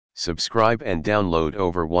Subscribe and download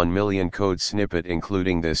over 1 million code snippet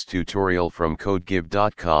including this tutorial from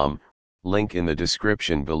codegive.com, link in the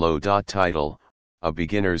description below. Title, A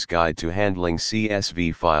Beginner's Guide to Handling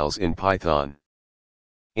CSV Files in Python.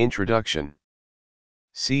 Introduction.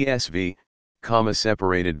 CSV,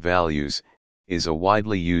 comma-separated values, is a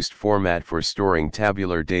widely used format for storing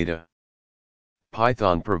tabular data.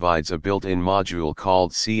 Python provides a built-in module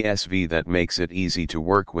called CSV that makes it easy to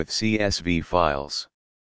work with CSV files.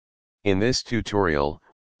 In this tutorial,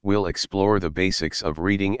 we'll explore the basics of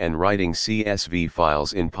reading and writing CSV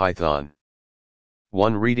files in Python.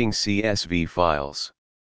 1. Reading CSV files.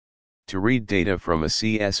 To read data from a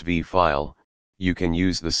CSV file, you can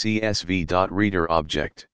use the csv.reader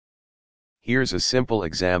object. Here's a simple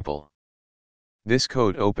example. This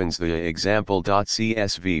code opens the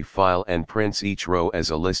example.csv file and prints each row as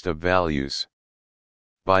a list of values.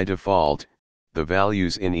 By default, the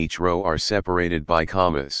values in each row are separated by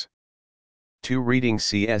commas. 2. Reading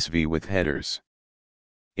CSV with headers.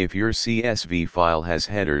 If your CSV file has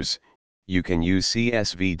headers, you can use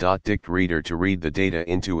csv.DictReader to read the data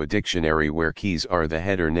into a dictionary where keys are the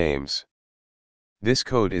header names. This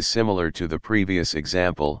code is similar to the previous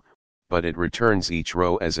example, but it returns each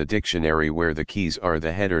row as a dictionary where the keys are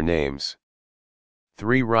the header names.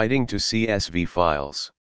 3. Writing to CSV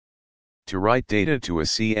files. To write data to a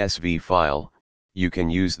CSV file, you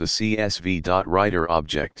can use the csv.writer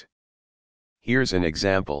object. Here's an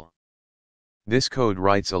example. This code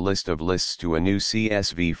writes a list of lists to a new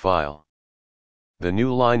CSV file. The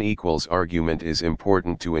new line equals argument is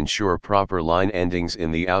important to ensure proper line endings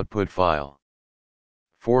in the output file.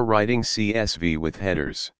 4. Writing CSV with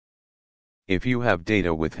headers. If you have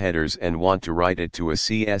data with headers and want to write it to a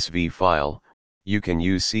CSV file, you can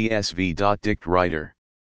use csv.DictReader.